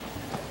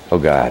Oh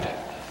God,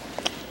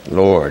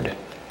 Lord,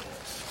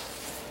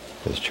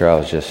 as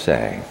Charles just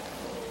sang,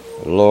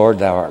 Lord,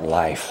 thou art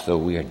life, though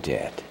we are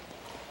dead.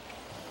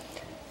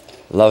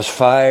 Love's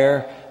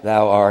fire,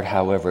 thou art,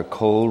 however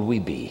cold we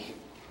be.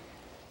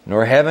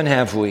 Nor heaven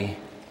have we,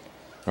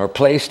 nor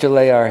place to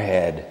lay our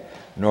head,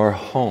 nor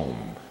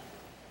home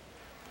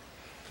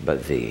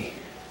but thee.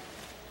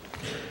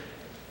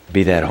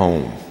 Be that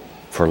home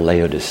for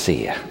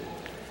Laodicea.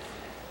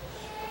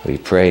 We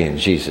pray in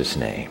Jesus'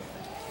 name.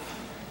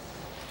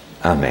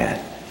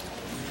 Amen.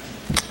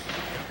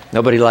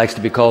 Nobody likes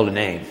to be called a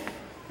name.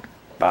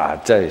 I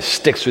tell you, it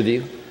sticks with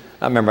you.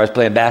 I remember I was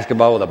playing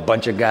basketball with a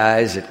bunch of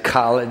guys at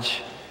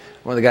college.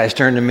 One of the guys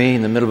turned to me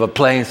in the middle of a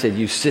play and said,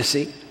 "You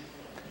sissy."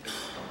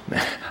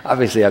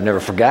 Obviously, I've never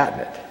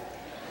forgotten it.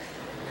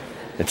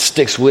 It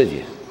sticks with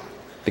you.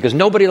 Because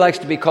nobody likes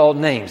to be called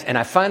names. And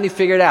I finally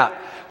figured out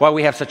why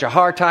we have such a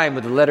hard time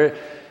with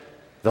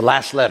the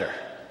last letter.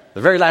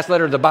 The very last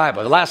letter of the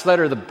Bible, the last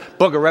letter of the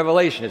book of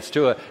Revelation. It's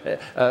to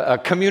a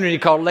community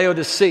called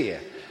Laodicea.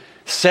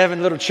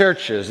 7 little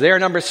churches. They're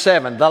number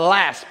 7, the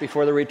last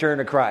before the return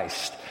of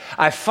Christ.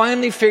 I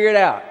finally figured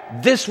out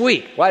this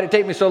week, why did it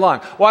take me so long,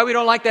 why we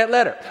don't like that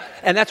letter.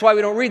 And that's why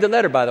we don't read the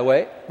letter, by the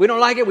way. We don't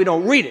like it, we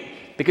don't read it.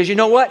 Because you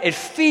know what? It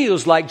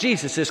feels like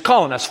Jesus is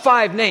calling us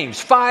 5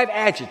 names, 5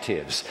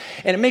 adjectives.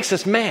 And it makes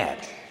us mad.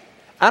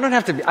 I don't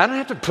have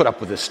to put up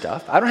with this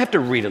stuff. I don't have to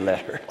read a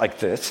letter like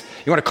this.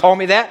 You want to call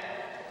me that?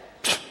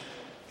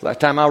 Last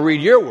time I'll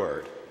read your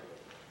word.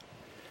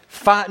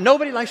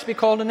 Nobody likes to be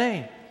called a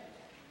name.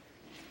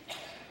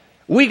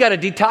 We got to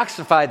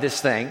detoxify this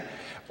thing,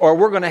 or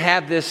we're going to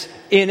have this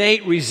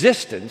innate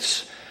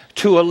resistance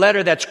to a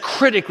letter that's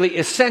critically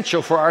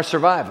essential for our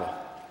survival.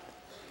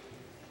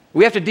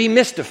 We have to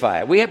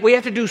demystify it. We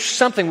have to do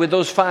something with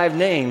those 5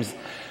 names.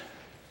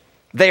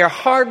 They are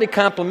hardly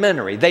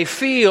complimentary. They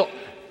feel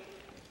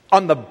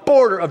on the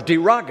border of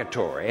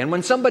derogatory. And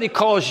when somebody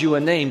calls you a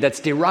name that's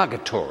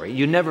derogatory,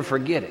 you never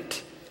forget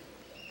it.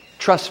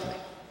 Trust me.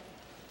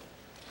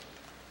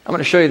 I'm going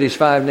to show you these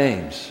 5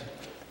 names.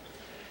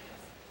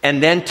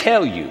 And then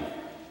tell you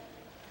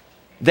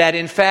that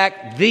in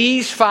fact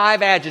these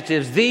 5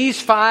 adjectives,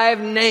 these 5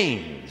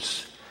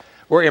 names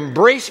were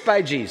embraced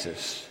by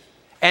Jesus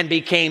and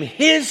became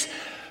his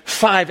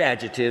 5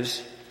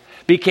 adjectives,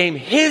 became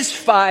his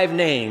 5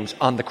 names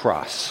on the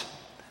cross.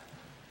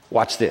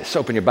 Watch this.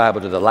 Open your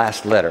Bible to the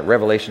last letter,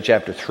 Revelation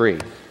chapter 3.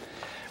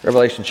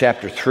 Revelation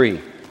chapter 3.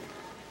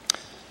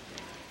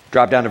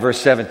 Drop down to verse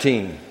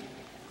 17.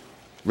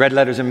 Red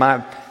letters in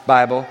my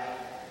Bible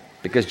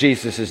because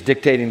Jesus is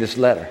dictating this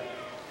letter.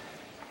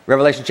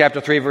 Revelation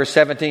chapter 3, verse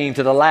 17,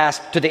 to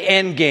the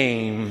end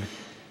game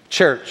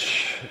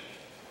church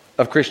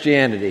of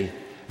Christianity.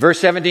 Verse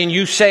 17,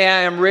 you say,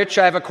 I am rich,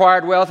 I have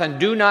acquired wealth, and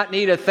do not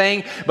need a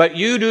thing, but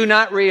you do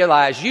not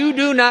realize, you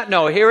do not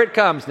know, here it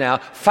comes now,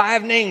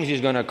 5 names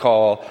he's going to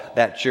call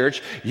that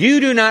church. You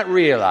do not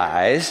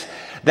realize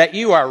that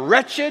you are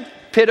wretched,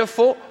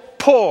 pitiful,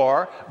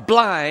 poor,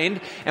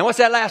 blind, and what's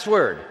that last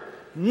word?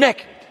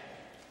 Naked.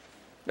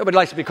 Nobody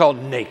likes to be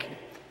called naked.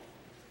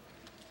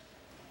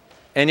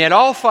 And yet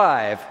all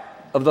 5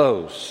 of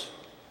those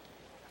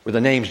were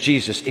the names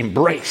Jesus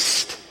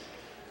embraced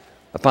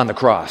upon the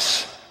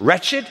cross.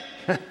 Wretched?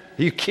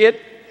 You kid?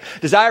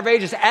 Desire of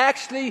Ages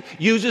actually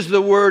uses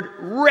the word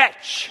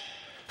wretch.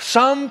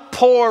 Some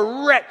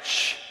poor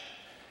wretch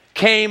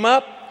came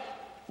up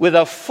with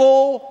a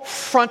full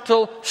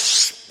frontal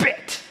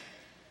spit,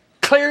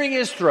 clearing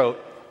his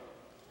throat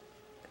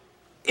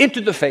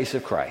into the face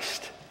of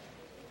Christ.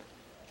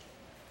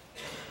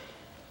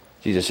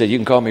 Jesus said, you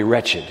can call me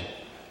wretched.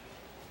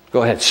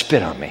 Go ahead,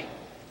 spit on me.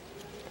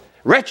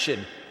 Wretched,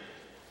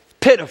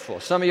 pitiful.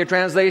 Some of your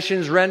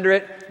translations render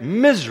it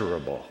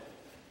miserable.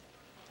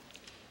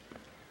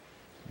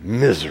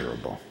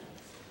 Miserable.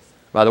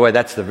 By the way,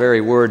 that's the very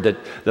word that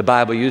the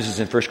Bible uses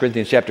in 1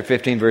 Corinthians chapter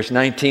 15, verse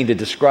 19 to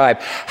describe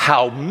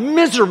how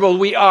miserable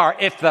we are.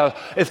 If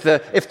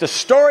the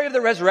story of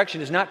the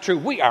resurrection is not true,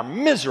 we are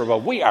miserable.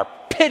 We are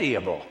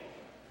pitiable.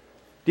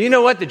 Do you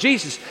know what?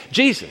 Jesus,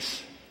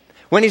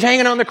 when he's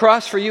hanging on the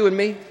cross for you and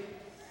me,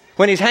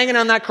 when he's hanging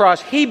on that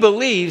cross, he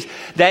believes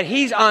that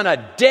he's on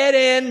a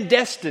dead-end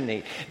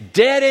destiny.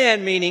 Dead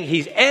end meaning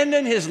he's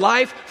ending his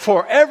life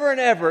forever and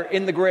ever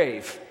in the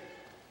grave.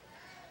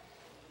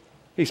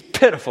 He's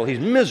pitiful. He's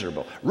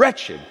miserable.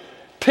 Wretched.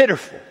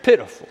 Pitiful.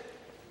 Pitiful.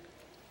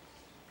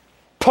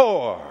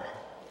 Poor.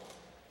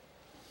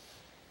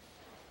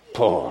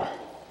 Poor.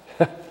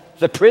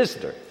 The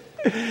prisoner.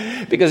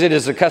 Because it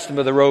is the custom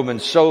of the Roman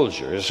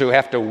soldiers who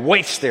have to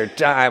waste their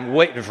time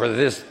waiting for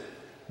this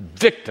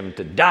victim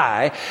to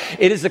die.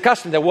 It is the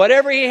custom that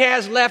whatever he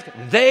has left,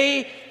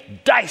 they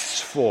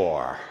dice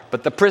for.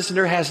 But the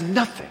prisoner has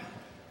nothing.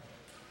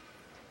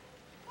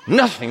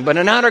 Nothing but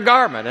an outer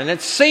garment, and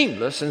it's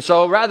seamless. And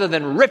so rather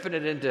than ripping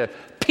it into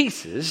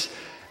pieces,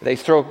 they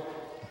throw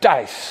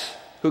dice.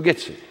 Who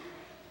gets it?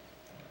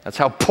 That's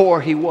how poor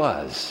he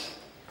was.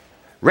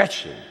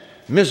 Wretched,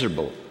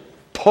 miserable,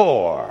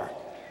 poor,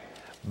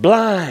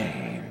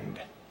 blind.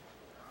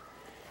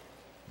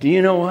 Do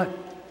you know what?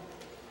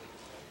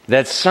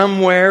 that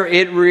somewhere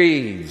it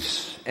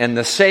reads, and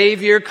the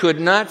Savior could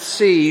not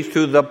see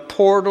through the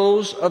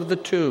portals of the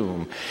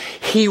tomb.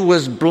 He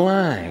was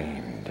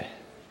blind.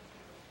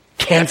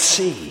 Can't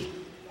see.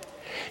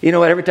 You know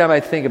what? Every time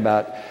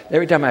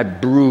I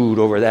brood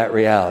over that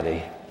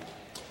reality,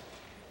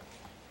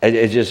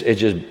 it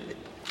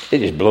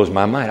just blows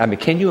my mind. I mean,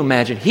 can you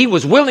imagine? He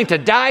was willing to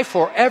die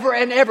forever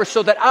and ever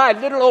so that I,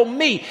 little old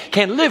me,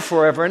 can live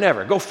forever and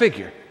ever. Go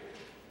figure.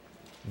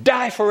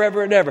 Die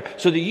forever and ever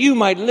so that you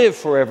might live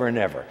forever and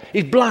ever.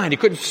 He's blind. He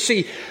couldn't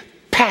see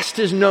past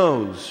his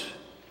nose.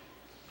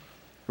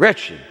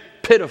 Wretched,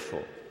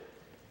 pitiful,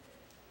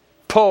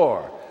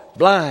 poor,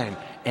 blind,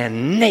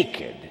 and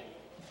naked.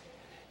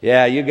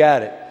 Yeah, you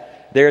got it.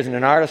 There isn't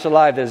an artist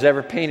alive that has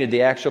ever painted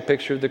the actual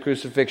picture of the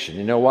crucifixion.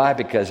 You know why?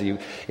 Because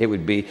it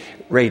would be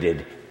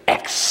rated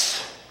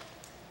X.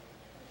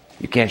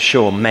 You can't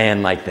show a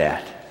man like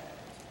that.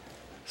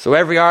 So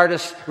every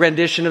artist's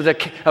rendition of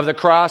the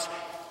cross,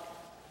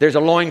 there's a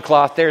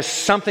loincloth. There's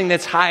something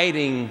that's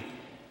hiding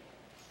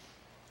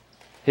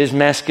his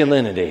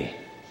masculinity.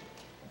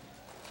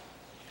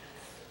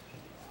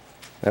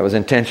 That was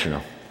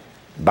intentional.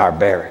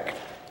 Barbaric.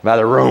 By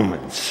the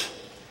Romans.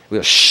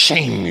 We'll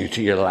shame you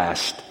to your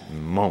last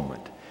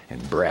moment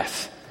and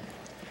breath.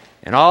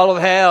 And all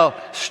of hell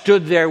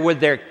stood there with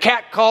their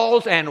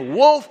catcalls and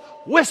wolf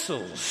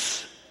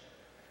whistles,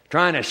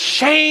 trying to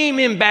shame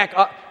him back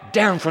up,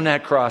 down from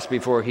that cross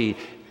before he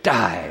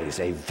dies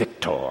a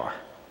victor.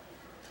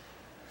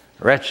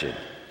 Wretched,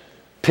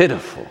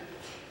 pitiful,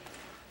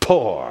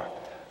 poor,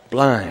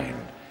 blind,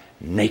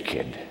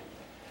 naked.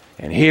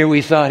 And here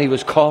we thought he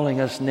was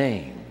calling us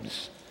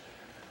names,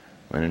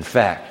 when in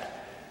fact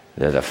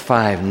they're the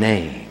 5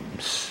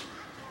 names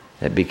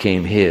that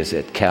became his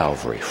at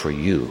Calvary for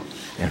you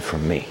and for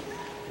me.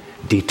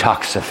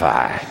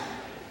 Detoxify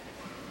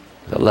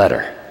the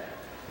letter.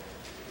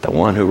 The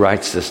one who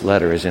writes this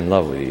letter is in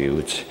love with you.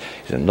 He's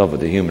in love with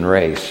the human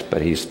race,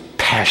 but he's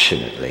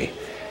passionately,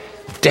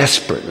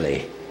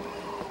 desperately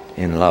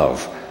in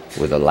love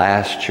with the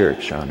last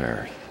church on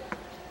earth.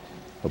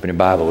 Open your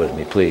Bible with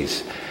me,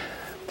 please,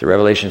 to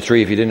Revelation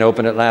 3. If you didn't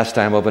open it last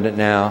time, open it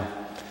now.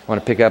 I want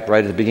to pick up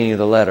right at the beginning of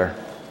the letter.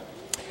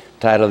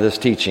 Title of this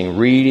teaching,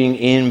 Reading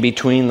in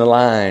Between the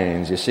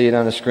Lines. You see it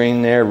on the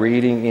screen there,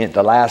 reading in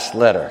the last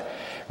letter.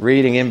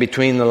 Reading in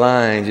between the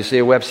lines. You see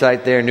a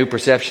website there,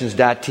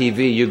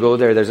 newperceptions.tv. You go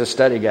there, there's a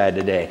study guide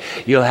today.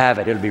 You'll have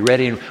it. It'll be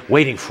ready and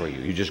waiting for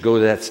you. You just go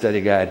to that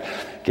study guide,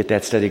 get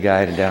that study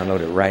guide and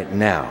download it right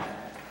now.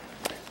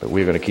 But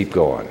we're going to keep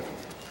going.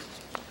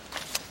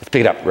 Let's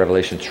pick it up,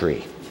 Revelation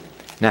 3.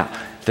 Now,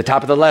 at the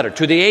top of the letter,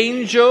 to the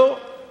angel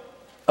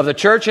of the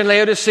church in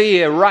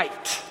Laodicea,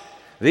 write.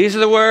 These are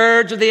the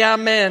words of the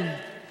Amen,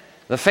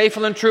 the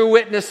faithful and true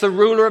witness, the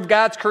ruler of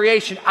God's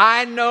creation.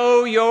 I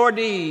know your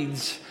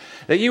deeds,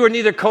 that you are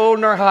neither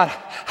cold nor hot.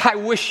 I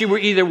wish you were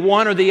either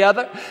one or the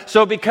other.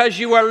 So because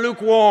you are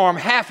lukewarm,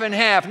 half and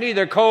half,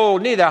 neither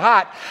cold, neither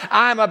hot,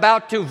 I'm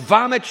about to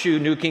vomit you,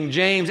 New King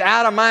James,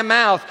 out of my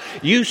mouth.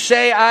 You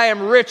say, I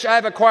am rich, I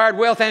have acquired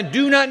wealth, and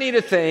do not need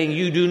a thing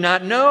you do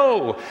not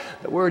know.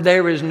 The word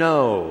there is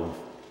know.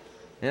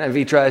 And if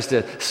he tries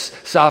to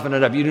soften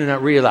it up, you do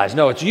not realize.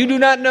 No, it's you do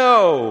not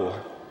know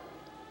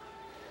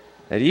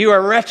that you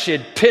are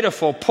wretched,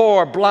 pitiful,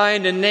 poor,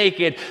 blind, and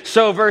naked.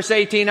 So verse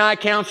 18, I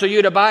counsel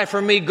you to buy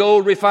from me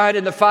gold refined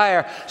in the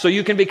fire so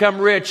you can become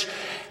rich,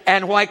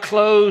 and white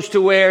clothes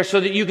to wear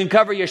so that you can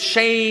cover your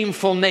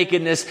shameful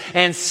nakedness,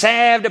 and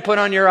salve to put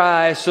on your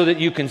eyes so that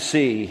you can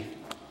see.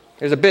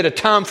 There's a bit of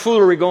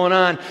tomfoolery going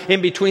on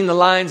in between the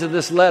lines of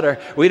this letter.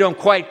 We don't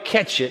quite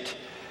catch it,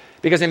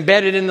 because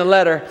embedded in the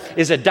letter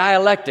is a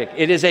dialectic.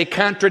 It is a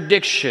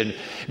contradiction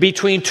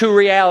between two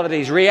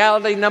realities.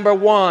 Reality number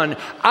one,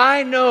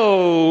 I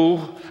know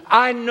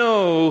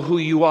who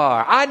you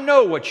are. I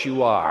know what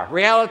you are.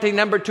 Reality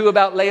number two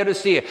about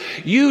Laodicea,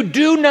 you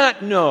do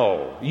not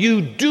know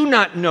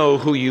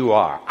who you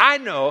are. I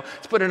know,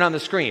 let's put it on the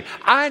screen.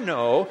 I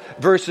know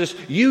versus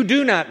you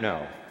do not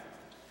know.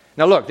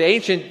 Now look, the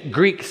ancient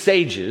Greek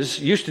sages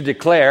used to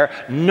declare,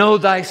 know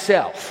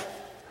thyself.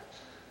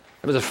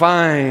 It was a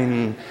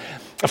fine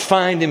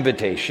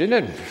invitation,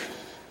 and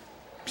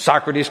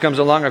Socrates comes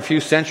along a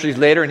few centuries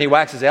later and he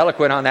waxes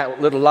eloquent on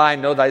that little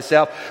line, know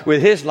thyself,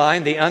 with his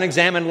line, the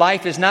unexamined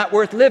life is not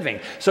worth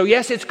living. So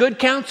yes, it's good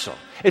counsel.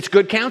 It's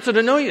good counsel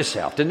to know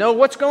yourself, to know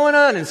what's going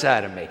on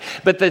inside of me.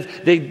 But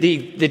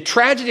the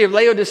tragedy of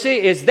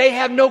Laodicea is they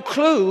have no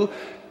clue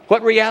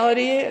what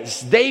reality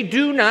is. They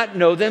do not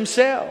know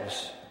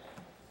themselves.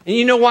 And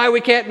you know why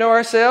we can't know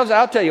ourselves?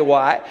 I'll tell you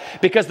why.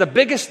 Because the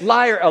biggest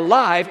liar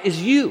alive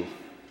is you.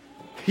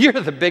 You're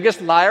the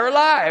biggest liar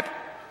alive.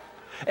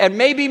 And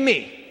maybe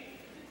me.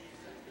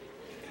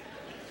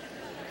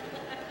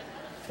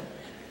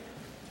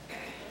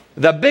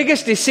 The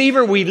biggest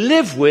deceiver we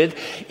live with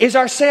is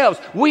ourselves.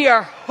 We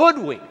are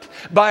hoodwinked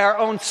by our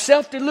own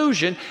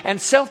self-delusion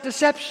and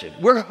self-deception.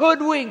 We're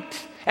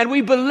hoodwinked and we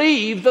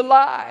believe the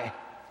lie.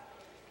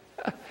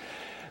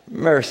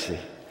 Mercy.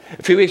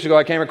 A few weeks ago,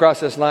 I came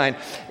across this line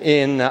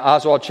in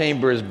Oswald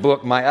Chambers'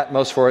 book, My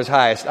Utmost for His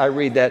Highest. I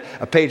read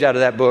a page out of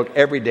that book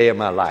every day of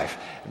my life.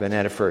 I've been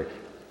at it for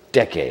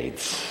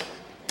decades.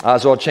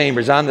 Oswald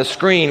Chambers, on the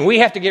screen. We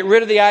have to get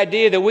rid of the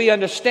idea that we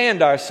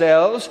understand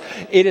ourselves.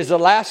 It is the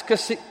last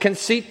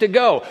conceit to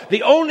go.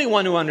 The only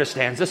one who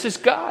understands us is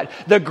God.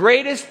 The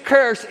greatest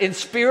curse in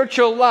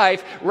spiritual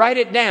life, write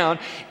it down,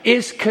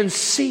 is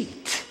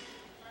conceit.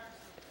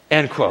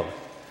 End quote.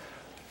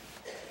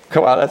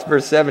 Come on, that's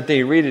verse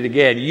 17. Read it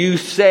again. You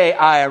say,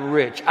 I am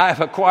rich. I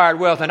have acquired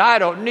wealth, and I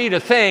don't need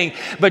a thing.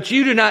 But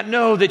you do not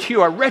know that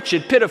you are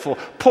wretched, pitiful,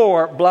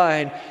 poor,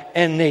 blind,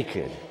 and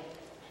naked.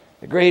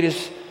 The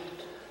greatest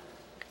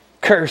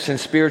curse in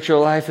spiritual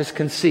life is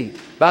conceit.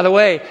 By the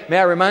way, may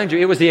I remind you,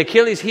 it was the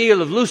Achilles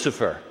heel of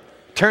Lucifer.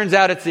 Turns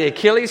out it's the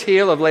Achilles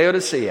heel of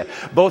Laodicea.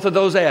 Both of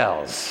those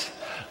L's.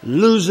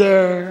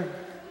 Loser.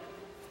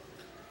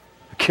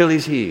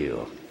 Achilles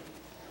heel.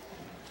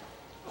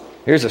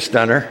 Here's a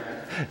stunner.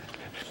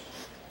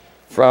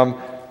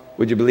 From,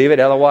 would you believe it,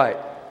 Ella White.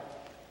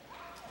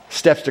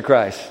 Steps to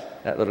Christ.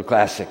 That little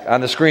classic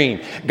on the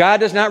screen. God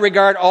does not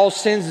regard all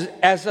sins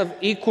as of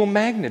equal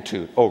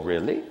magnitude. Oh,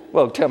 really?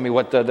 Well, tell me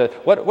what are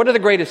the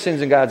greatest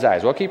sins in God's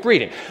eyes? Well, keep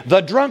reading.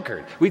 The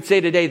drunkard. We'd say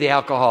today the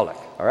alcoholic,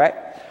 all right?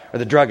 Or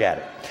the drug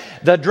addict.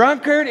 The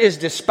drunkard is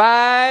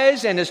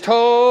despised and is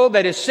told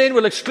that his sin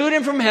will exclude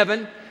him from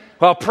heaven,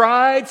 while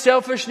pride,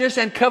 selfishness,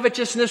 and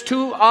covetousness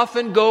too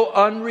often go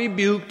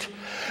unrebuked.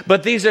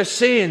 But these are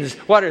sins.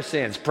 What are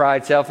sins?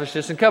 Pride,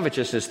 selfishness, and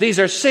covetousness. These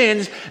are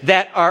sins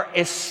that are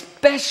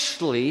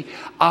especially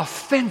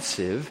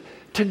offensive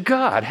to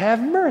God.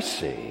 Have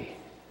mercy.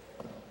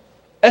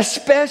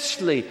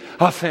 Especially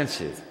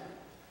offensive.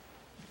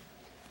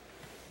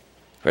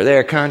 For they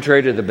are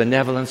contrary to the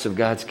benevolence of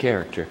God's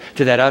character,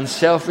 to that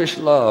unselfish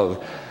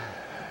love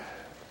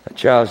that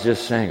Charles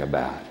just sang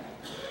about,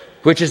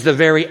 which is the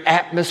very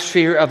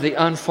atmosphere of the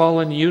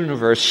unfallen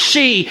universe.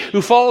 She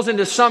who falls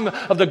into some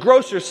of the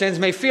grosser sins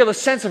may feel a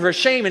sense of her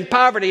shame and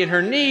poverty and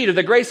her need of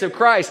the grace of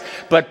Christ,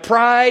 but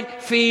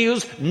pride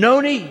feels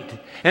no need.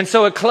 And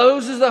so it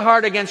closes the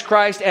heart against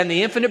Christ and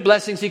the infinite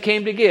blessings He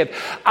came to give.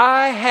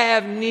 I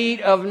have need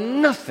of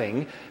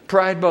nothing,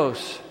 pride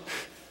boasts.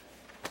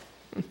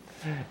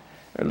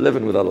 They're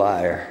living with a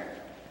liar.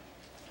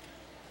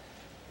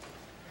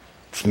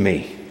 It's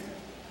me.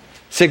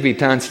 Zygmunt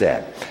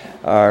Tonstad,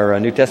 our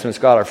New Testament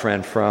scholar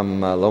friend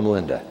from Loma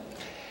Linda.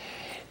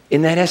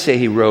 In that essay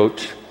he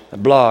wrote, a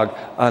blog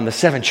on the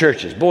 7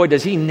 churches. Boy,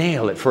 does he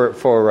nail it for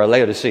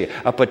Laodicea.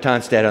 I'll put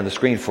Tonstad on the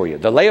screen for you.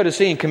 The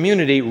Laodicean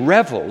community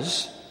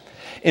revels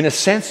in a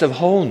sense of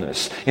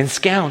wholeness,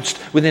 ensconced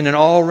within an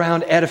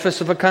all-round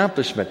edifice of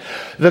accomplishment.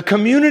 The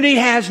community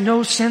has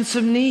no sense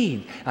of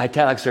need.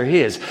 Italics are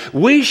his.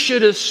 We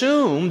should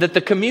assume that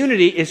the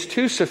community is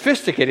too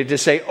sophisticated to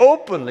say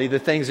openly the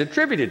things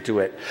attributed to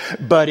it,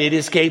 but it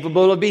is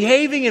capable of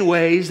behaving in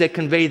ways that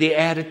convey the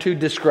attitude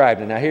described.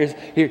 And now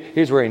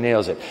here's where he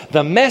nails it.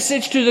 The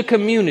message to the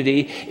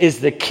community is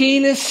the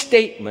keenest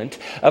statement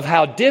of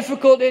how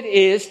difficult it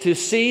is to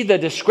see the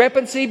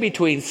discrepancy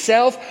between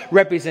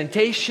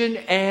self-representation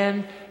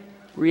and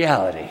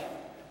reality.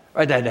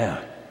 Write that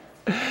down.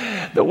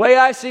 The way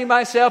I see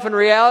myself in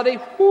reality,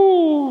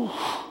 whoo.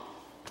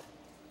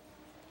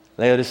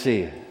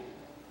 Laodicea,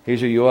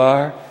 here's who you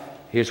are,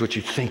 here's what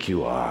you think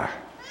you are.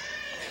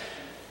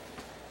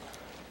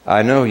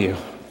 I know you,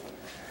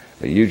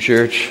 but you,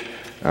 church,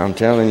 I'm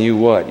telling you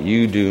what,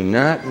 you do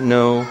not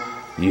know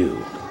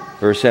you.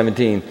 Verse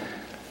 17,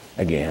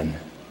 again.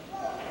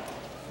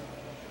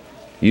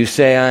 You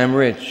say, I am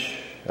rich,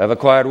 I've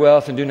acquired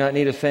wealth and do not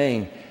need a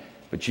thing.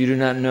 But you do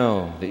not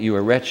know that you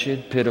are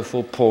wretched,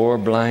 pitiful, poor,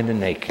 blind, and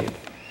naked.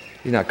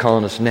 He's not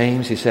calling us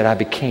names. He said, I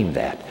became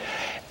that.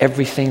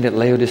 Everything that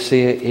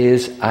Laodicea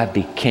is, I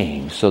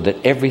became, so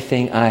that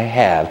everything I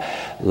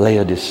have,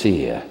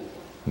 Laodicea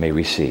may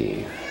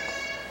receive.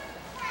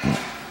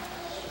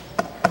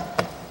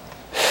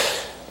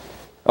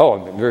 Oh,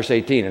 verse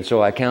 18, and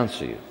so I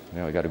counsel you.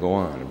 Now we got to go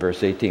on.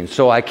 Verse 18,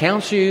 so I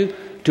counsel you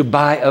to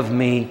buy of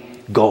me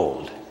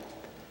gold.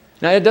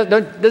 Now,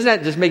 doesn't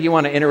that just make you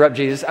want to interrupt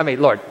Jesus? I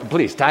mean, Lord,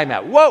 please, time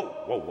out.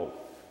 Whoa.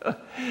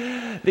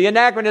 The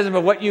anachronism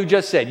of what you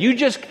just said. You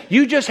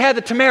just had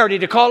the temerity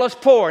to call us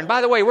poor. And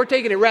by the way, we're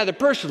taking it rather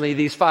personally,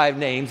 these 5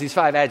 names, these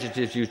 5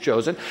 adjectives you've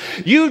chosen.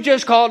 You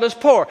just called us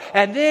poor.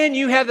 And then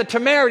you have the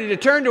temerity to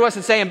turn to us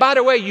and say, and by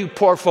the way, you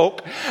poor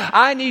folk,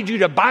 I need you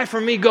to buy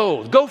from me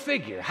gold. Go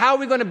figure. How are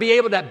we going to be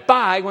able to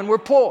buy when we're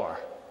poor?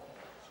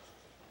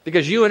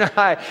 Because you and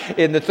I,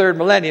 in the 3rd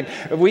millennium,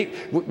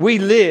 we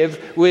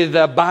live with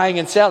buying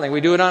and selling.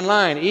 We do it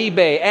online.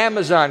 eBay,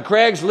 Amazon,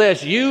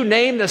 Craigslist, you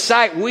name the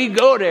site, we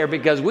go there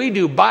because we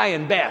do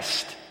buying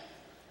best.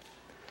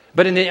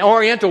 But in the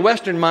Oriental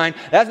Western mind,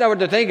 that's not what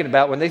they're thinking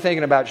about when they're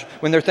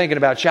thinking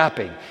about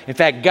shopping. In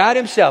fact, God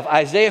Himself,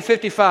 Isaiah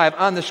 55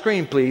 on the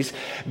screen, please.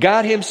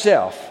 God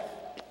Himself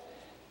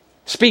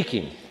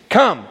speaking.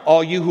 Come,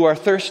 all you who are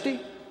thirsty,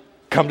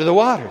 come to the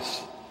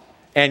waters.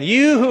 And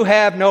you who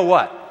have no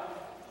what?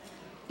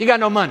 You got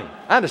no money.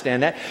 I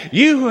understand that.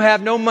 You who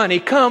have no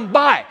money, come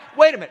buy.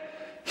 Wait a minute.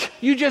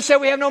 You just said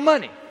we have no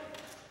money.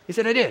 He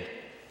said, I did.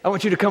 I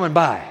want you to come and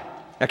buy.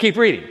 Now keep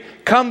reading.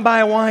 Come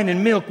buy wine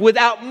and milk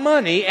without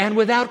money and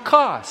without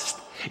cost.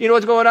 You know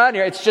what's going on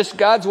here? It's just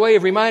God's way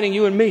of reminding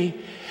you and me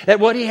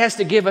that what He has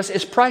to give us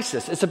is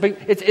priceless.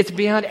 It's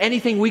beyond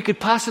anything we could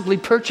possibly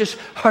purchase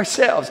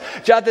ourselves.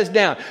 Jot this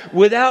down.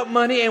 Without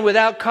money and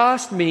without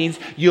cost means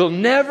you'll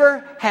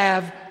never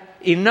have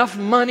enough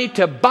money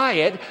to buy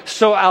it,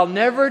 so I'll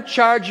never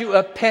charge you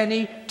a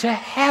penny to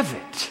have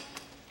it.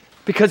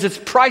 Because it's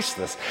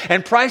priceless.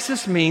 And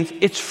priceless means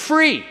it's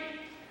free.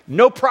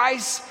 No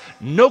price,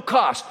 no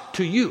cost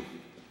to you.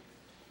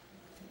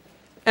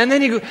 And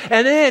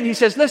then he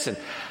says, listen,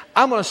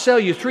 I'm going to sell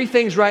you 3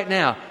 things right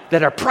now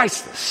that are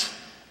priceless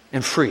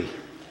and free.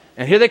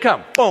 And here they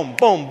come. Boom,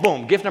 boom,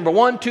 boom. Gift number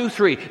 1, 2,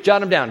 3.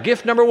 Jot them down.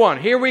 Gift number 1.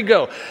 Here we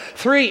go.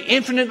 3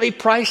 infinitely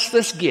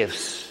priceless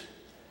gifts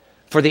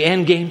for the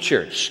end game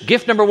church.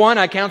 Gift number 1,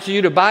 I counsel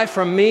you to buy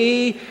from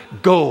me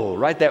gold.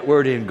 Write that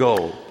word in,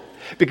 gold.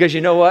 Because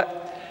you know what?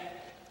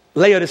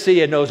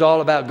 Laodicea knows all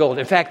about gold.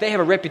 In fact, they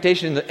have a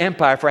reputation in the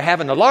empire for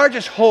having the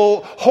largest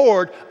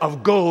hoard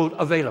of gold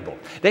available.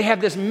 They have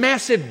this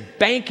massive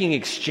banking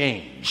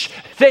exchange.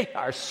 They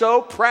are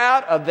so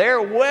proud of their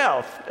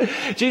wealth.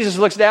 Jesus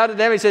looks down at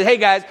them and says, hey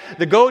guys,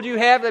 the gold you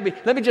have,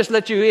 let me just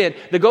let you in.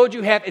 The gold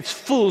you have, it's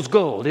fool's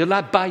gold. It'll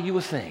not buy you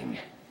a thing.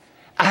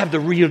 I have the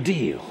real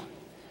deal.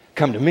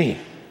 Come to me.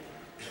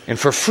 And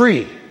for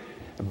free,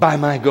 buy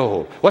my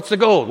gold. What's the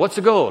gold? What's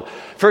the gold?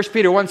 1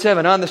 Peter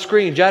 1:7 on the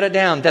screen, jot it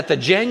down. That the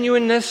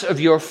genuineness of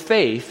your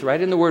faith,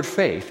 right in the word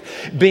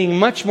faith, being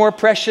much more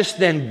precious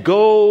than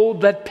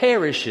gold that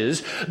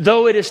perishes,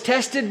 though it is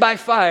tested by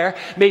fire,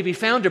 may be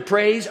found to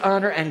praise,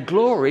 honor, and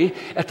glory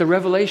at the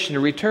revelation or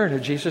return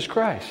of Jesus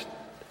Christ.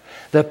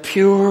 The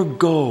pure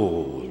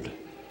gold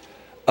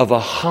of a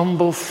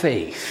humble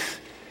faith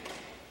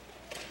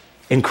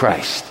in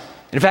Christ.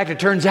 In fact, it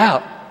turns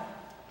out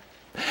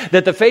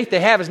that the faith they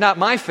have is not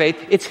my faith,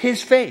 it's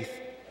His faith.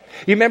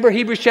 You remember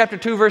Hebrews chapter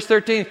 2, verse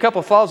 13? A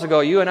couple falls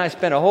ago, you and I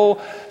spent a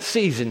whole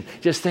season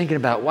just thinking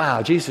about,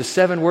 wow, Jesus'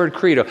 7-word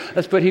credo.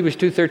 Let's put Hebrews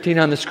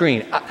 2:13 on the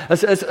screen.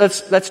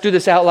 Let's do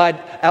this out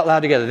loud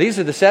together. These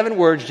are the 7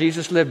 words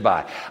Jesus lived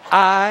by.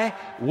 I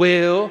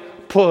will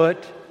put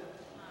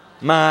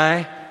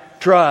my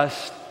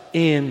trust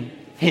in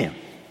Him.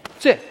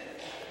 That's it.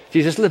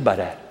 Jesus lived by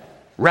that.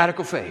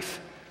 Radical faith.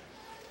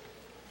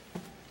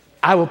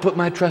 I will put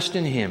my trust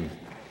in Him.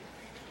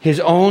 His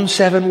own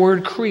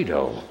 7-word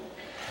credo.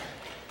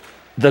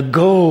 The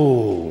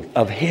gold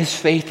of His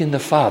faith in the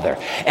Father.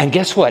 And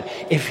guess what?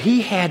 If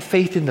He had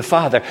faith in the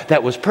Father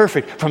that was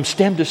perfect from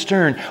stem to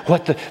stern,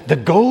 what the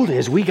gold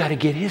is, we got to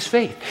get His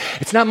faith.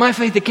 It's not my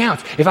faith that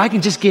counts. If I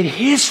can just get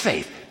His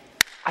faith,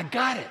 I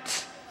got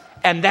it.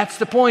 And that's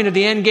the point of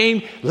the end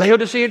game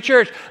Laodicea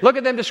church. Look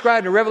at them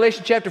described in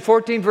Revelation chapter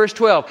 14, verse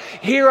 12.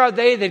 Here are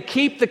they that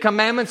keep the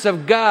commandments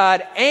of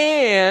God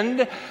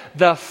and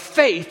the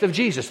faith of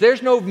Jesus.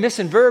 There's no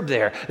missing verb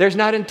there. There's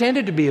not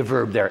intended to be a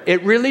verb there.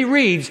 It really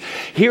reads,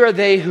 here are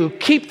they who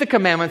keep the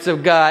commandments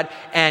of God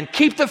and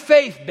keep the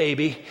faith,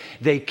 baby.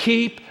 They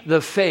keep the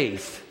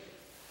faith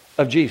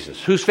of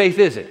Jesus. Whose faith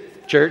is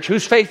it, church?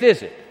 Whose faith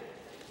is it?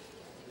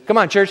 Come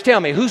on, church, tell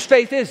me. Whose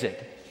faith is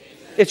it?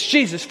 It's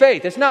Jesus'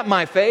 faith. It's not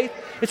my faith.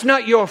 It's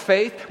not your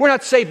faith. We're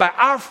not saved by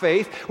our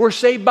faith. We're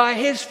saved by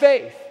His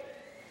faith.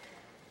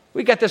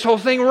 We got this whole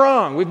thing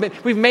wrong.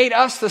 We've made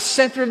us the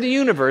center of the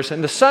universe,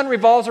 and the sun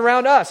revolves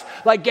around us,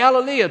 like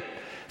Galileo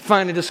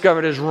finally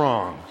discovered is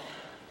wrong.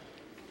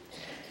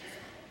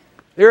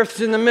 The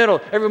earth's in the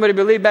middle. Everybody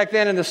believed back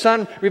then, and the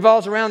sun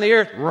revolves around the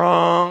earth.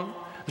 Wrong.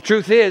 The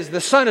truth is,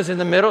 the sun is in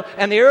the middle,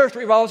 and the earth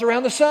revolves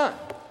around the sun.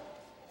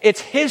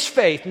 It's His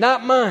faith,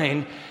 not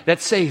mine,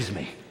 that saves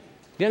me.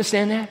 You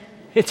understand that?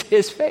 It's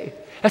His faith.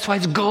 That's why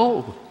it's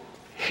gold.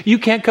 You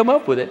can't come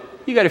up with it.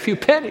 You got a few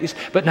pennies,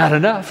 but not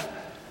enough.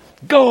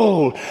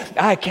 Gold.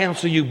 I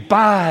counsel you,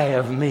 buy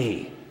of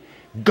me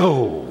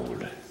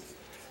gold.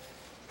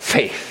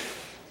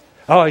 Faith.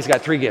 Oh, he's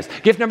got 3 gifts.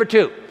 Gift number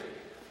 2.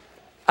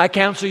 I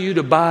counsel you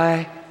to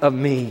buy of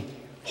me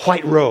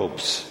white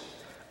robes.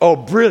 Oh,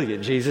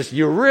 brilliant, Jesus.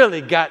 You really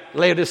got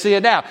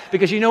Laodicea now.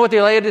 Because you know what the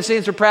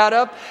Laodiceans are proud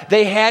of?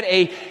 They had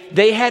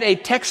a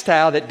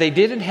textile that they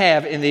didn't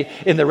have in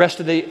the rest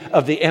of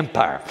the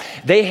empire.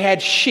 They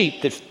had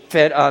sheep that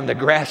fed on the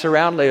grass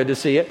around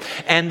Laodicea,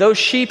 and those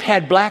sheep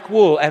had black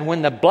wool. And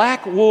when the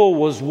black wool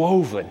was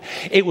woven,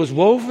 it was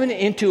woven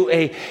into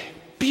a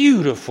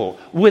beautiful,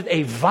 with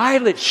a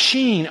violet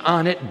sheen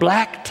on it,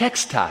 black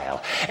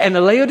textile. And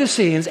the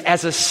Laodiceans,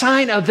 as a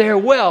sign of their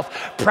wealth,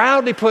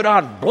 proudly put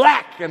on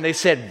black. And they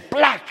said,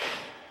 black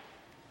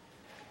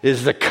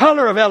is the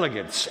color of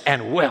elegance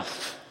and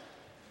wealth.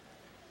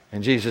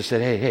 And Jesus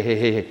said,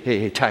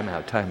 hey, time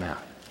out.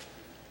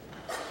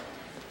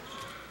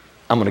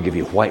 I'm going to give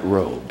you white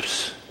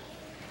robes.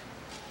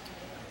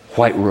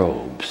 White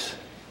robes.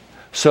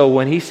 So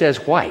when He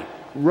says white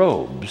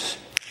robes,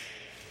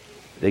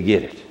 they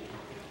get it.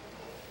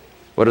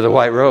 What are the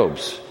white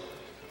robes?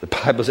 The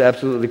Bible's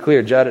absolutely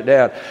clear. Jot it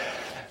down.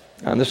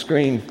 On the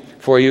screen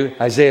for you,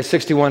 Isaiah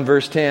 61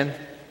 verse 10.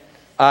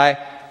 I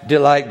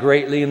delight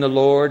greatly in the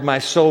Lord. My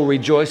soul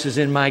rejoices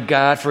in my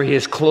God, for He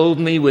has clothed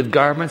me with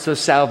garments of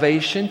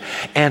salvation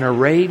and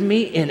arrayed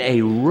me in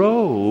a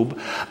robe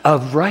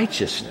of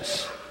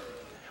righteousness.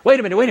 Wait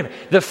a minute.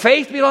 The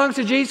faith belongs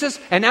to Jesus,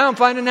 and now I'm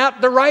finding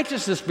out the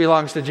righteousness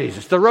belongs to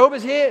Jesus. The robe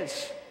is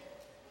His.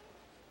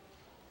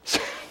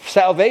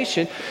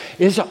 Salvation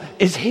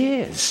is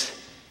His.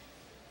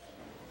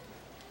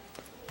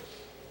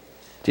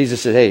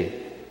 Jesus said,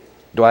 hey,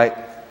 Dwight,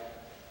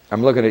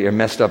 I'm looking at your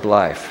messed up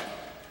life.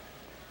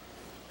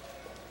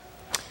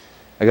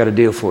 I got a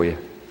deal for you.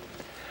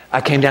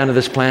 I came down to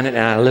this planet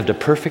and I lived a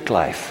perfect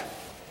life.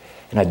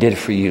 And I did it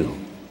for you.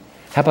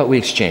 How about we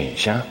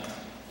exchange, huh?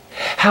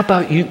 How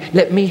about you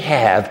let me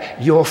have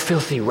your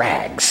filthy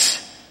rags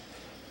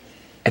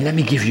and let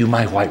me give you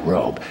my white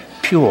robe,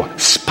 pure,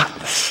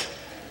 spotless.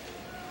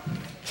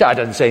 See, it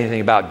doesn't say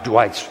anything about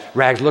Dwight's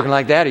rags looking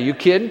like that. Are you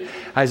kidding?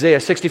 Isaiah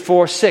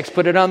 64:6,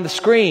 put it on the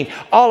screen.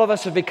 All of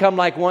us have become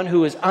like one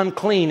who is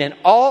unclean, and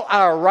all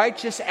our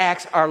righteous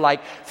acts are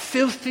like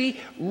filthy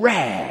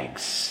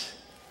rags.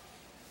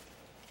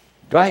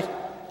 Dwight,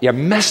 your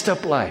messed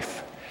up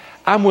life.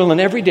 I'm willing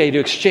every day to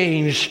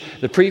exchange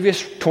the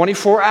previous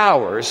 24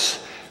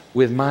 hours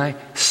with my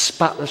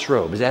spotless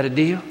robe. Is that a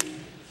deal?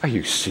 Are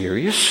you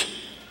serious?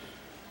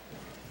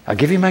 I'll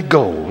give you my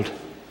gold.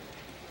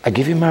 I'll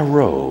give you my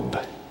robe.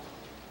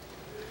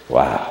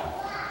 Wow.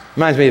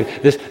 Reminds me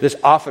of this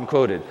often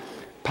quoted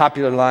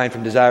popular line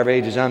from Desire of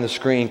Ages on the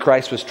screen.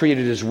 Christ was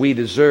treated as we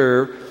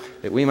deserve,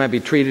 that we might be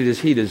treated as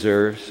He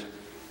deserves.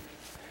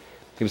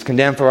 He was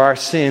condemned for our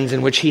sins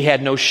in which He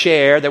had no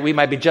share, that we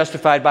might be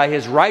justified by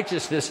His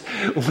righteousness,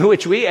 in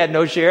which we had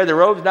no share. The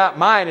robe's not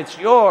mine, it's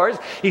yours.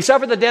 He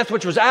suffered the death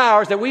which was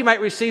ours, that we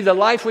might receive the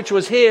life which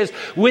was His.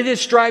 With His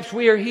stripes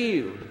we are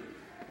healed.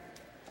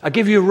 I'll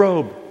give you a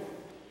robe.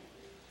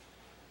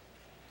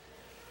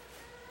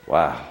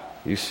 Wow.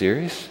 Are you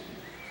serious?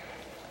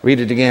 Read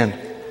it again.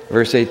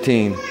 Verse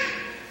 18.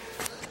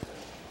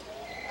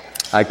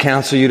 I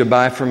counsel you to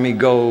buy from me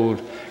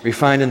gold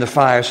refined in the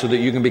fire so that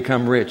you can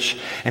become rich,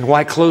 and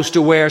white clothes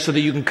to wear so that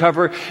you can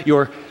cover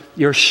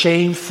your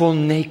shameful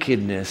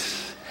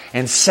nakedness,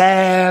 and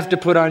salve to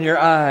put on your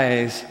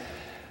eyes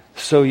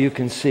so you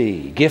can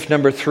see. Gift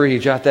number 3,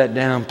 jot that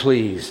down,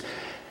 please.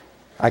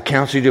 I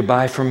counsel you to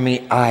buy from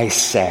me eye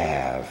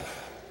salve.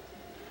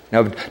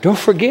 Now, don't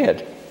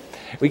forget,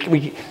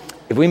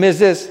 if we miss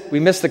this, we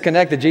miss the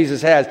connect that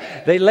Jesus has.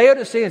 The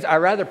Laodiceans are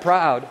rather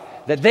proud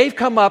that they've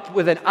come up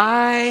with an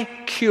eye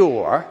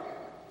cure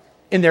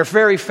in their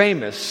very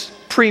famous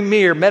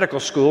premier medical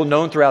school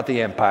known throughout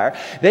the empire.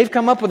 They've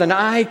come up with an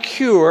eye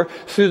cure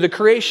through the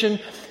creation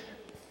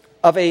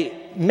of a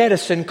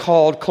medicine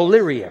called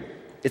collyrium.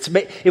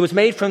 It was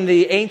made from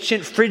the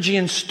ancient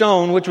Phrygian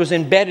stone, which was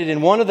embedded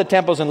in one of the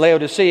temples in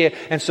Laodicea,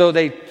 and so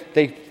they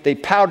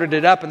powdered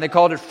it up and they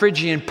called it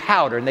Phrygian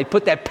powder, and they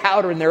put that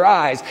powder in their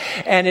eyes,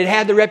 and it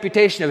had the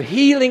reputation of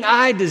healing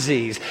eye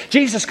disease.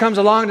 Jesus comes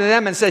along to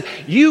them and said,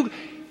 Your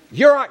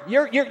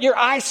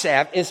eye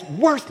salve is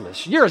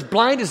worthless. You're as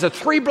blind as the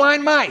 3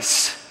 blind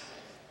mice.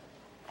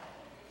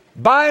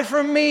 Buy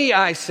from me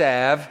eye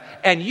salve,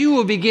 and you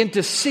will begin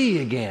to see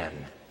again.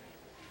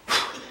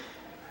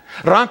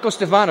 Ranko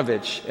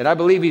Stefanovic, and I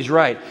believe he's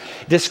right,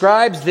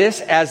 describes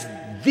this as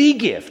the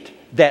gift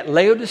that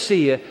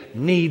Laodicea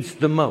needs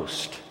the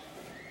most.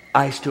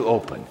 Eyes to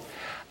open.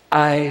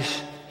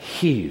 Eyes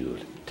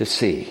healed to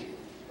see.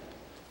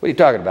 What are you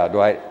talking about,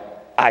 Dwight?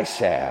 Eye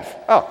salve.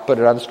 Oh, put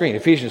it on the screen.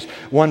 Ephesians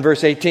 1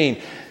 verse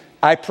 18.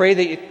 I pray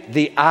that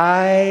the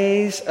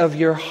eyes of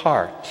your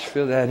heart,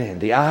 fill that in,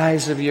 the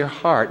eyes of your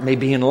heart may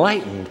be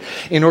enlightened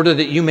in order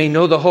that you may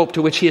know the hope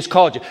to which He has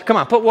called you. Come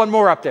on, put one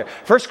more up there.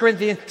 2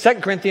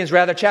 Corinthians,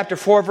 chapter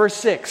 4, verse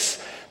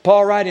 6.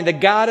 Paul writing, the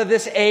God of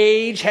this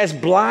age has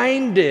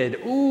blinded.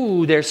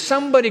 Ooh, there's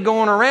somebody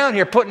going around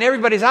here putting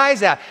everybody's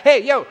eyes out.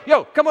 Hey, yo,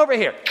 come over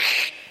here.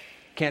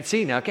 Can't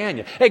see now, can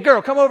you? Hey,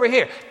 girl, come over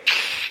here.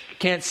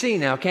 Can't see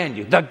now, can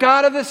you? The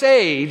God of this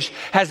age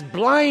has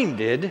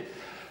blinded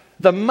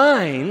the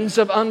minds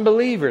of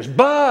unbelievers.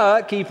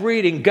 But, keep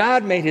reading,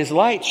 God made His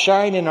light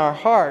shine in our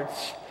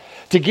hearts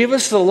to give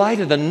us the light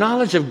of the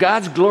knowledge of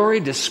God's glory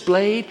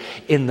displayed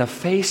in the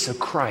face of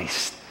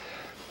Christ.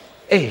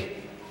 Hey,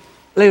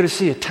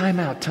 Laodicea, time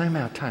out.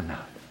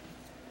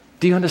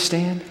 Do you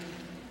understand?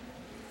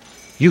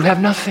 You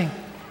have nothing.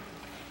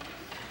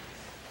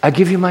 I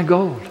give you my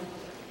gold.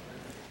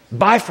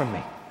 Buy from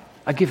me.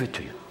 I give it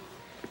to you.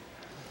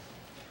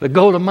 The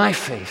gold of my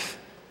faith.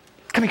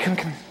 Come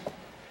here.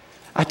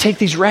 I take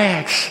these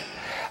rags,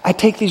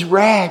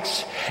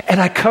 and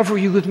I cover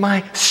you with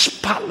my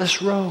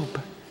spotless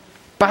robe.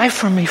 Buy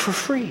from me for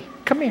free.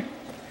 Come here.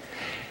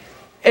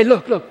 Hey,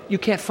 look, you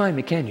can't find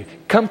me, can you?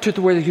 Come to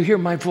where you hear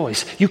my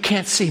voice. You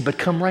can't see, but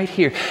come right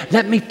here.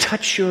 Let me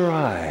touch your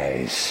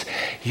eyes.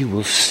 You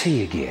will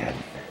see again.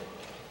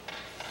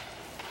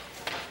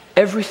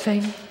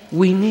 Everything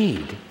we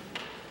need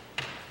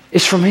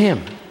is from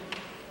Him.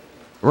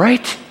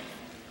 Right?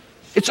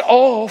 It's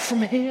all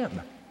from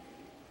Him.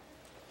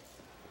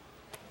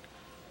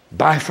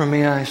 Buy from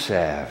me eye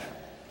salve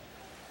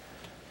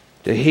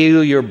to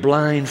heal your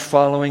blind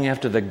following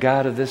after the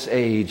god of this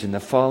age and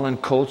the fallen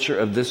culture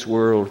of this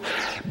world.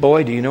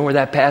 Boy, do you know where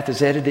that path is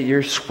headed that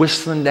you're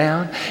whistling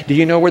down? Do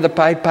you know where the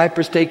Pied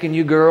Piper's taking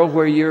you, girl,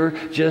 where you're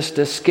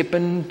just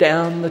skipping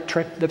down the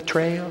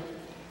trail?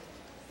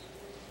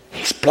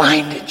 He's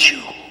blinded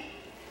you.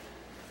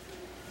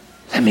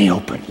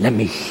 Let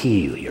me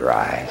heal your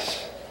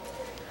eyes.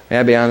 May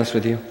I be honest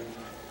with you?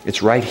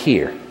 It's right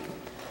here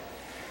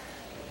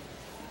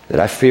that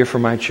I fear for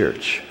my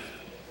church.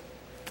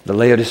 The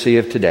Laodicea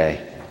of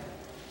today.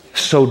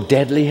 So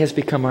deadly has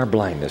become our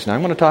blindness. Now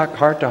I'm going to talk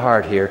heart to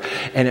heart here,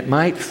 and it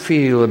might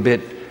feel a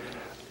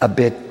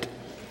bit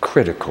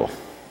critical.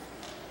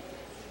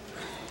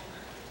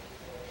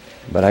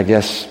 But I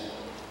guess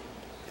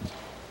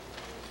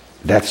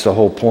that's the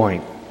whole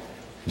point.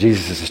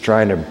 Jesus is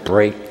trying to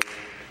break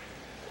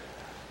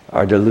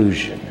our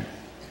delusion.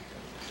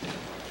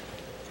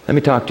 Let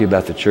me talk to you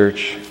about the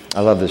church.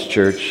 I love this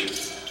church.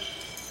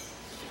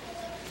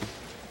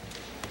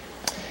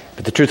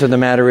 But the truth of the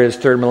matter is,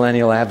 third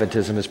millennial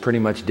Adventism is pretty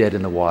much dead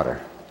in the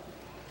water.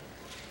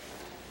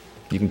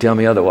 You can tell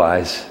me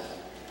otherwise.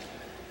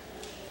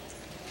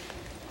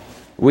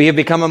 We have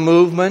become a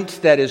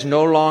movement that is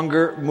no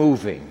longer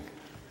moving,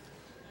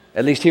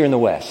 at least here in the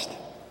West.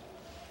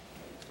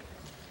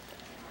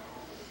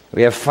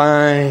 We have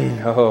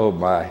fine,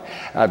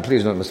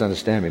 please don't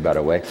misunderstand me, by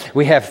the way.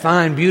 We have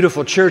fine,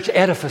 beautiful church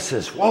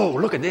edifices. Whoa,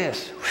 look at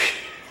this.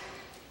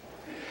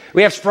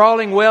 We have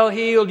sprawling,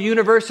 well-heeled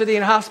university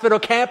and hospital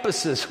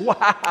campuses.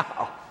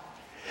 Wow.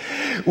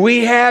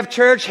 We have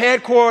church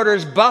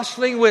headquarters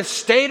bustling with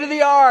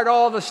state-of-the-art,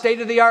 all the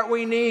state-of-the-art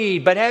we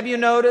need. But have you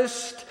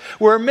noticed?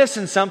 We're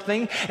missing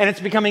something, and it's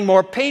becoming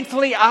more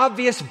painfully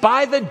obvious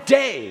by the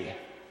day.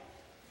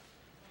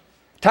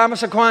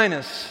 Thomas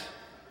Aquinas,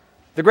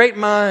 the great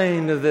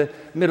mind of the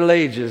Middle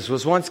Ages,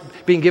 was once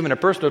being given a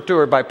personal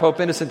tour by Pope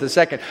Innocent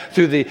II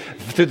through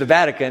the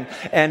Vatican,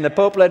 and the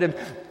Pope led him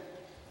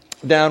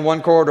down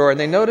one corridor, and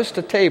they noticed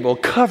a table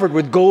covered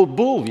with gold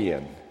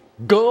bullion.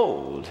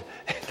 Gold.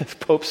 And the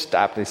Pope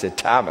stopped and he said,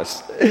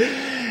 Thomas,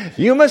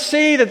 you must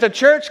see that the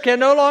church can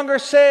no longer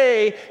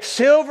say,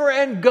 silver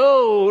and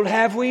gold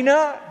have we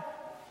not.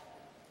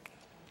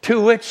 To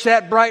which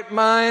that bright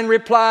mind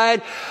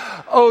replied,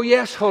 oh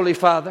yes, Holy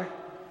Father,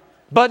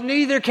 but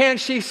neither can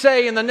she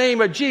say in the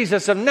name of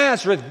Jesus of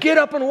Nazareth, get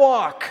up and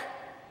walk.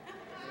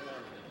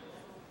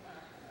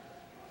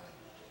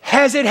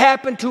 Has it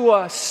happened to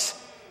us?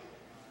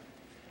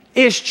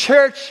 Is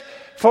church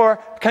for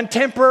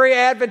contemporary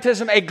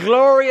Adventism a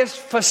glorious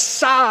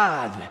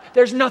facade?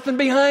 There's nothing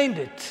behind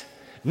it.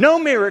 No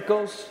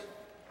miracles,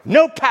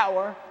 no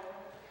power,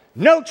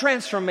 no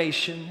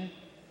transformation.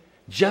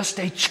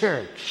 Just a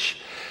church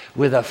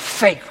with a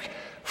fake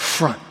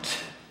front.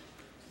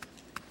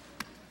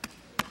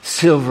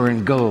 Silver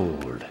and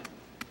gold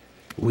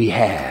we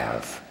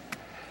have,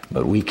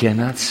 but we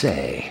cannot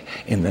say,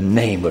 in the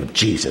name of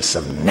Jesus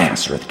of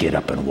Nazareth, get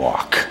up and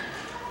walk.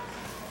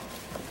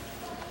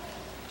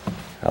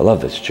 I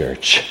love this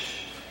church.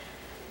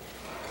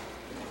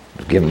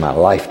 I've given my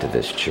life to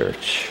this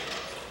church.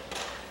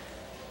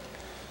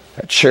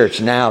 A church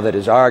now that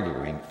is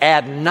arguing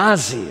ad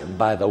nauseum,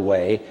 by the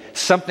way,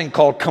 something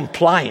called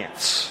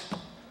compliance.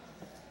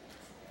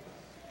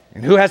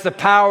 And who has the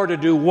power to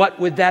do what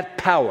with that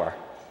power?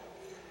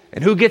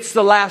 And who gets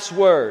the last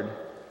word?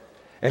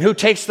 And who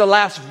takes the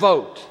last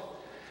vote?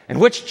 And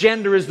which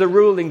gender is the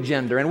ruling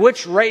gender? And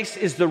which race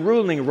is the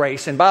ruling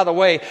race? And by the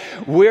way,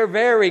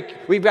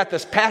 we've got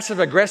this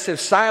passive-aggressive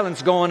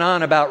silence going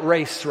on about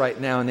race right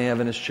now in the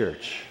Adventist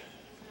church.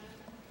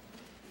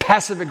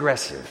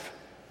 Passive-aggressive.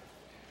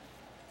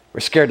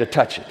 We're scared to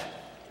touch it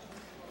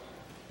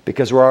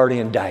because we're already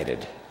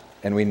indicted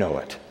and we know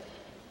it.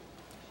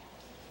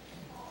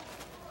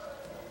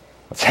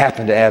 What's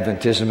happened to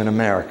Adventism in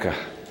America?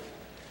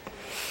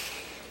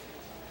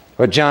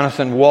 What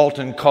Jonathan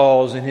Walton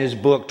calls in his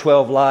book,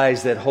 12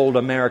 Lies That Hold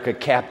America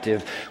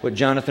Captive, what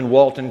Jonathan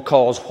Walton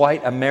calls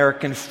white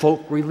American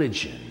folk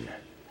religion,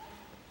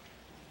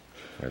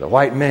 where the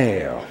white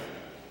male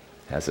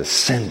has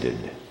ascended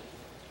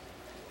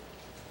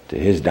to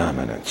his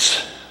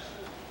dominance.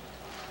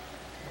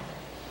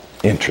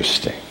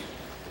 Interesting.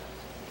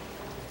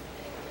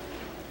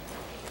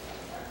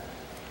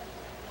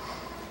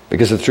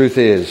 Because the truth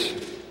is,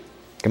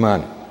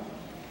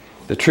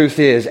 the truth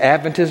is,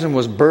 Adventism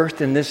was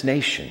birthed in this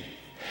nation.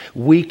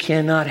 We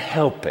cannot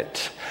help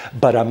it,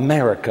 but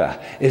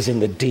America is in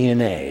the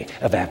DNA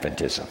of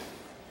Adventism.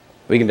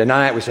 We can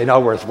deny it. We say, no,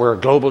 we're a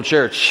global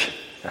church.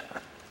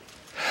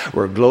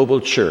 We're a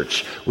global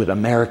church with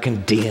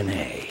American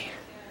DNA.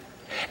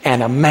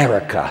 And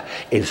America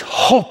is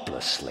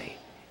hopelessly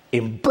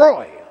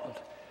embroiled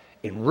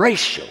in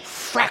racial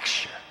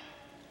fracture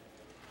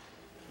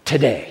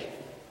today.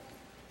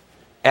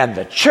 And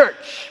the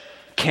church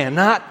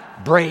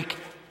cannot break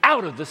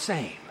out of the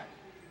same.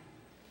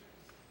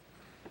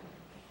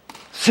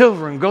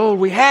 Silver and gold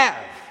we have.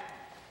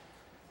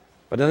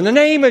 But in the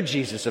name of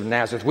Jesus of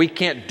Nazareth, we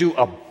can't do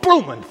a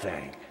blooming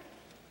thing.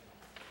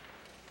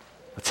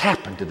 What's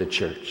happened to the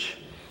church?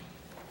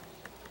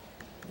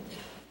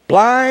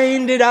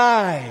 Blinded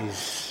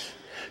eyes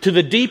to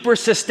the deeper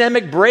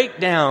systemic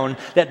breakdown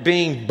that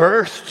being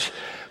birthed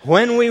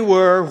when we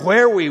were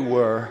where we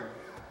were.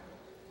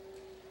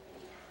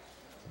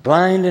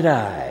 Blinded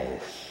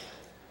eyes.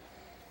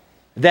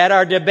 That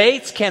our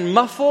debates can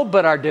muffle,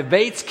 but our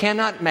debates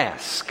cannot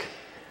mask.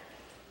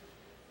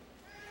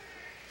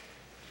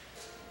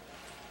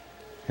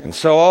 And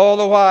so all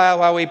the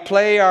while we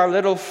play our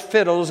little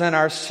fiddles and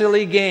our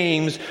silly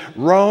games,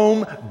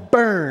 Rome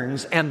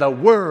burns and the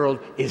world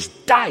is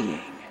dying.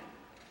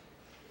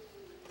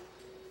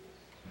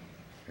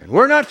 And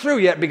we're not through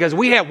yet because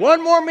we have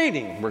one more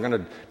meeting. We're going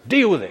to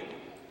deal with it.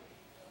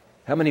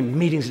 How many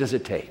meetings does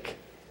it take?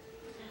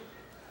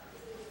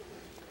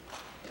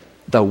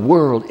 The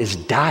world is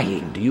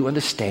dying. Do you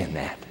understand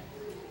that?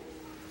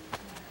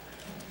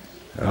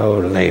 Oh,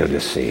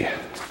 Laodicea,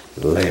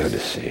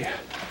 Laodicea.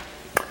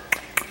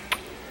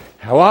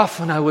 How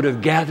often I would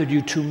have gathered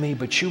you to me,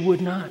 but you would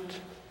not.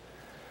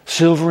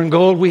 Silver and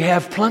gold we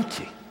have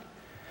plenty.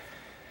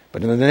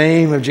 But in the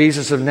name of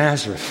Jesus of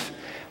Nazareth,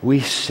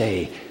 we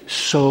say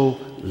so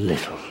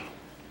little.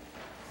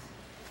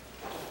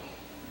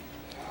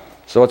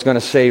 So what's going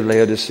to save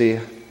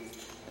Laodicea?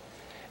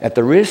 At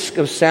the risk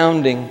of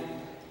sounding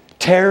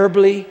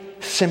terribly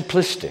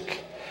simplistic,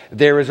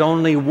 there is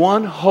only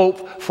one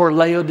hope for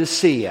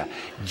Laodicea.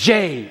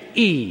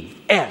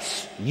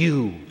 Jesus.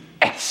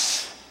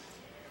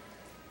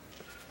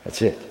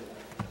 That's it.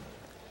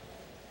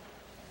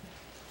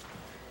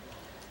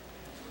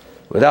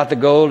 Without the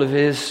gold of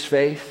his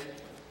faith,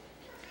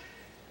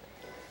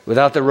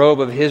 without the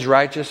robe of his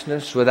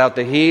righteousness, without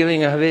the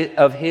healing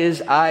of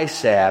his eye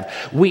salve,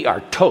 we are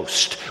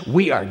toast.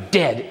 We are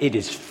dead. It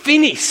is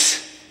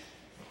finis.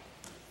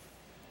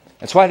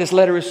 That's why this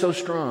letter is so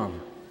strong.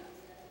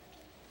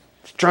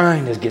 It's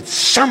trying to get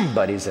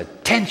somebody's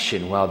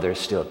attention while there's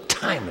still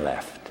time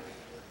left.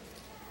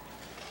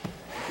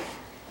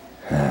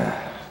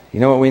 You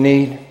know what we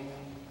need?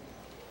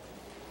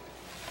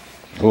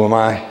 Who am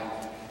I?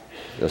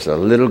 Just a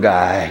little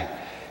guy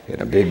in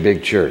a big,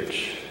 big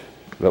church.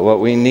 But what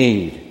we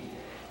need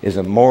is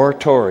a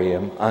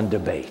moratorium on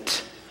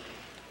debate.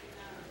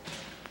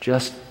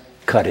 Just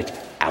cut it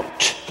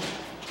out.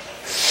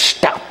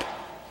 Stop.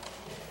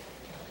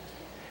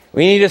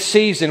 We need a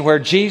season where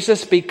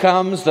Jesus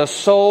becomes the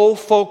sole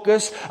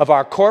focus of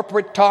our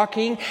corporate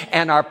talking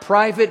and our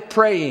private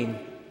praying.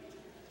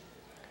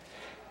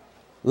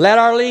 Let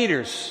our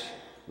leaders,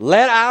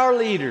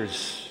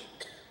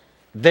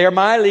 they're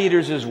my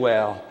leaders as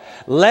well.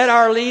 Let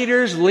our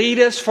leaders lead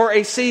us for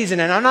a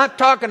season. And I'm not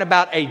talking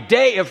about a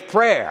day of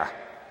prayer.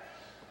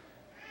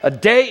 A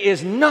day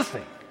is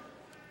nothing.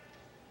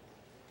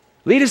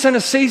 Lead us in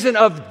a season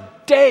of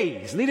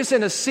days. Lead us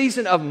in a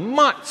season of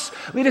months.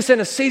 Lead us in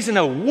a season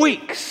of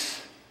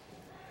weeks.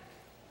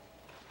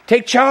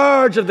 Take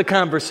charge of the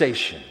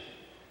conversation.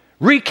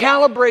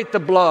 Recalibrate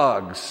the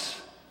blogs.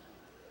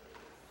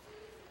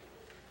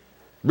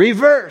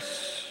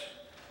 Reverse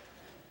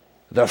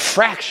the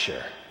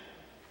fracture.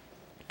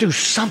 Do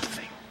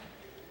something.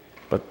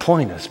 But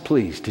point us,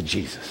 please, to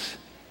Jesus.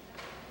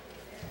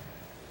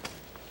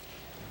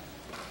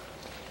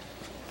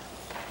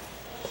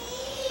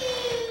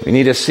 We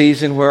need a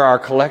season where our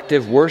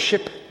collective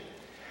worship,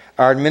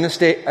 our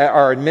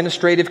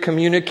administrative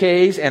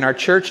communiques, and our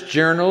church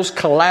journals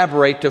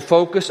collaborate to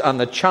focus on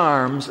the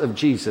charms of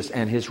Jesus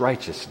and his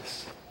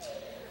righteousness.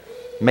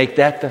 Make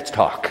that the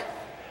talk.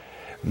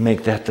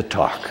 Make that the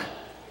talk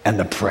and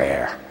the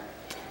prayer.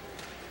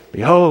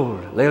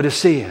 Behold,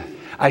 Laodicea,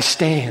 I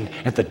stand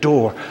at the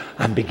door.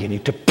 I'm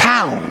beginning to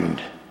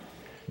pound.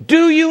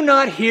 Do you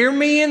not hear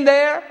me in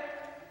there?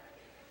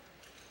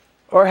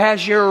 Or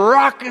has your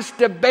raucous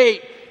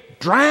debate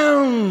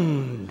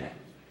drowned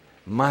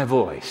my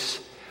voice,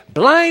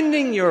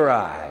 blinding your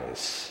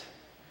eyes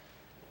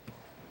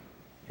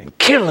and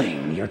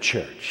killing your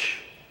church?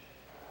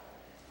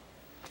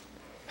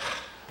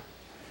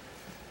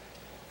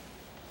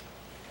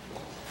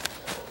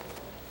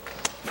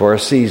 For a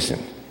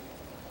season,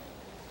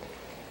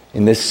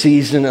 in this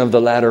season of the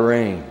latter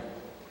rain,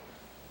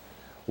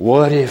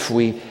 what if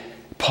we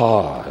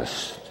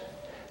paused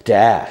to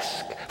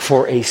ask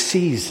for a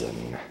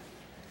season,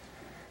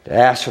 to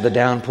ask for the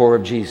downpour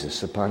of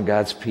Jesus upon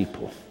God's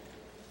people?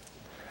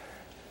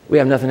 We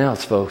have nothing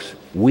else, folks.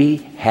 We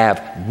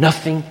have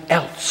nothing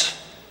else.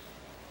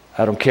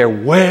 I don't care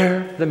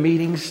where the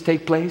meetings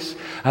take place.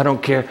 I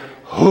don't care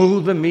who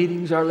the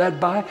meetings are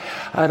led by.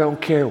 I don't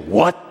care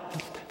what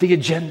the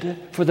agenda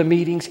for the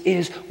meetings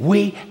is.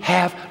 We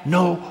have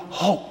no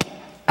hope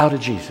out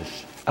of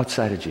Jesus,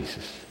 outside of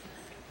Jesus.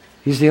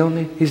 He's the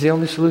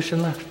only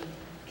solution left.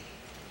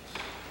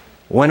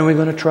 When are we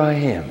going to try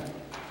him?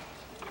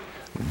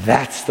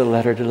 That's the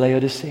letter to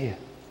Laodicea.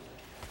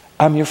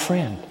 I'm your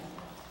friend.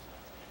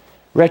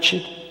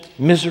 Wretched,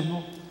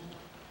 miserable,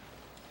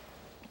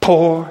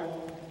 poor,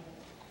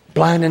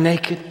 blind and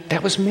naked.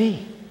 That was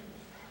me.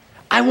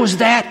 I was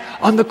that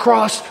on the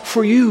cross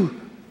for you.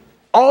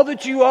 All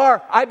that you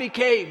are, I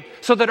became,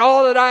 so that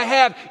all that I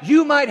have,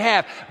 you might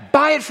have.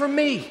 Buy it from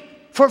me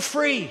for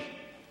free.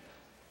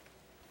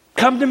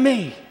 Come to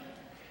me.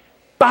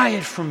 Buy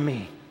it from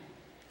me.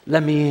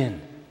 Let me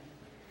in.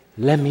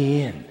 Let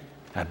me in.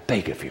 I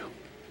beg of you.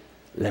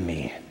 Let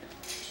me in.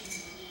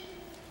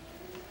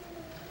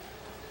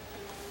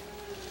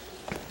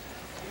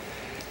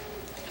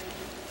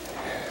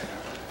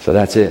 So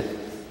that's it.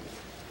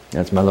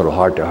 That's my little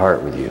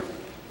heart-to-heart with you.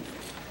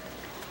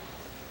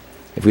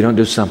 If we don't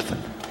do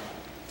something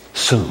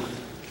soon,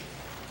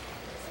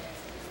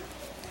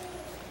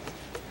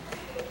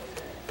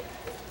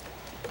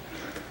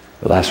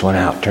 the last one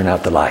out, turn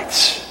out the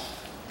lights.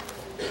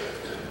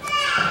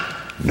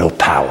 No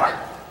power.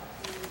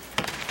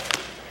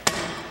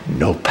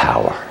 No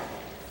power.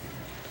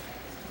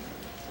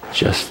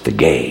 Just the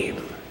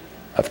game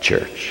of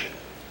church.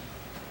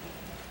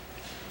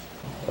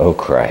 Oh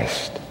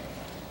Christ,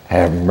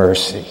 have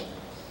mercy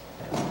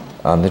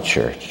on the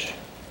church.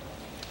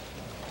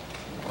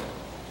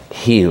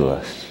 Heal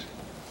us.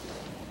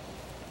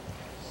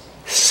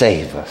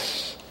 Save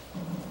us.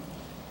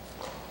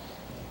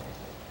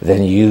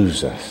 Then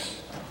use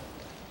us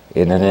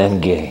in an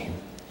end game.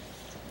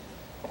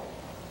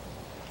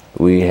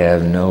 We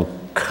have no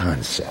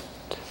concept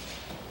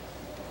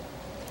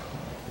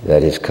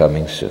that is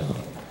coming soon.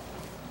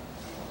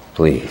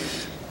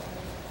 Please,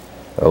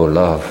 oh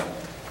love,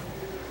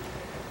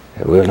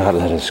 will not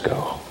let us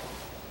go.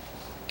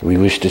 We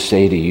wish to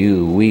say to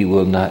you, we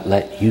will not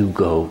let you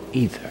go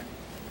either,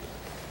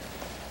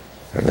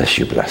 unless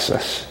you bless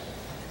us.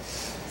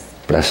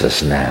 Bless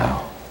us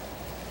now.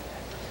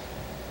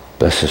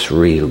 Bless us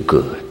real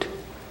good,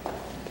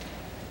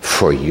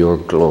 for your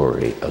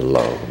glory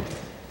alone.